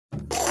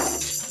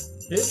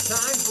It's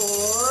time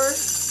for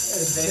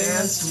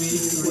Advanced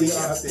Weekly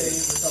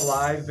Update with the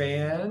live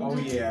band. Oh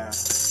yeah.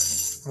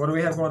 What do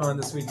we have going on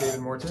this week,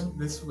 David Morton?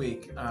 This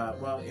week,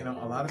 well, you know,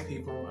 a lot of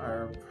people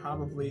are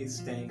probably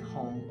staying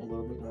home a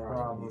little bit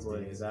more often these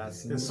days.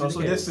 That's It's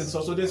social distance,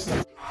 social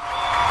distance.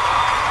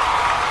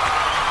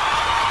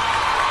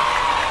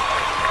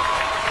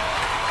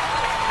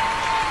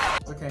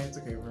 It's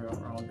okay. We're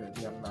all good.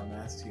 We have our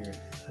masks here.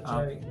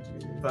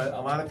 But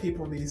a lot of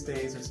people these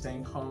days are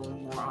staying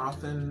home more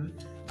often,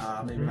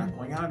 maybe not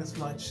going out as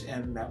much,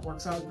 and that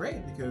works out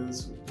great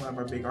because one of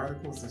our big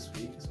articles this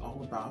week is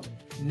all about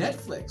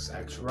Netflix,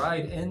 actually.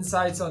 Right.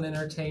 Insights on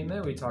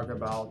entertainment. We talk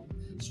about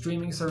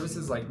streaming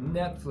services like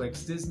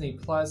Netflix, Disney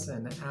Plus,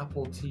 and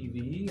Apple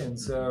TV, and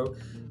so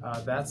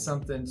that's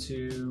something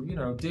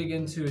to dig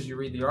into as you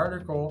read the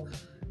article.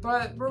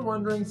 But we're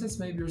wondering, since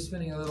maybe you're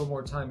spending a little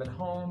more time at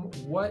home,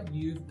 what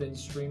you've been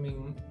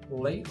streaming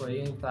lately.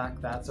 In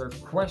fact, that's our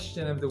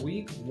question of the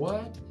week.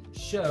 What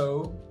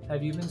show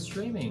have you been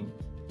streaming?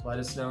 Let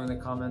us know in the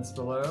comments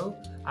below.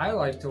 I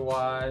like to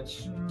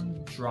watch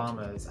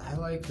dramas. I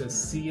like the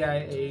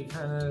CIA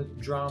kind of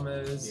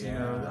dramas,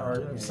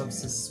 or some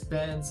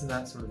suspense and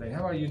that sort of thing.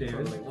 How about you,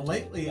 David? Totally. Well,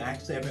 lately,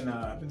 actually,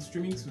 I've been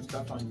streaming some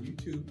stuff on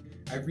YouTube.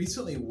 I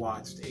recently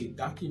watched a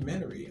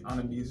documentary on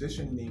a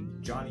musician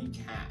named Johnny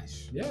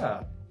Cash.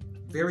 Yeah.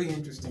 Very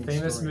interesting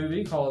Famous story.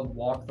 movie called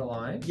Walk the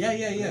Line.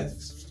 Yeah.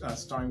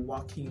 Starring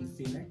Joaquin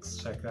Phoenix.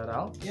 Check that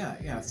out.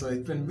 Yeah. So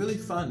it's been really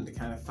fun to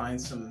kind of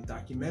find some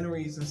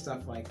documentaries and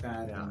stuff like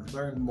that and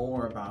learn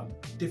more about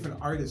different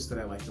artists that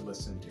I like to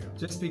listen to.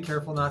 Just be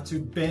careful not to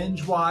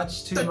binge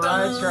watch too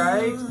much,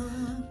 right?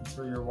 That's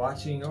where you're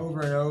watching over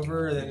and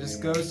over and then it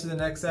just goes to the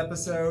next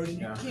episode and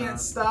you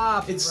can't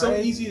stop. It's so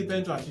easy to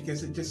binge watch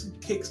because it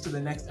just kicks to the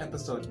next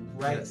episode,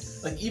 right?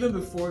 Yes. Like even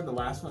before the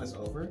last one is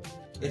over,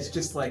 it's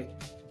just like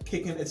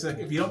kicking. It's like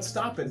if you don't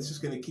stop it, it's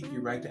just going to kick you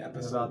right to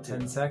episode. About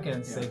 10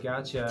 seconds, they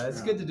gotcha.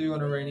 It's good to do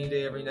on a rainy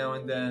day every now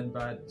and then,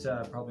 but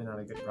probably not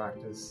a good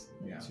practice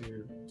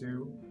to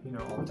do,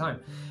 all the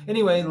time.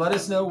 Anyway, let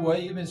us know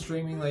what you've been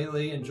streaming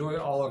lately. Enjoy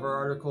all of our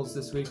articles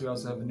this week. We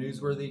also have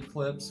newsworthy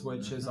clips,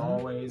 which is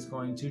always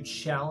going to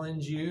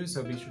challenge you,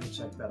 so be sure to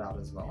check that out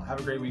as well. Have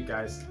a great week,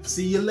 guys.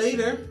 See you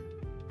later.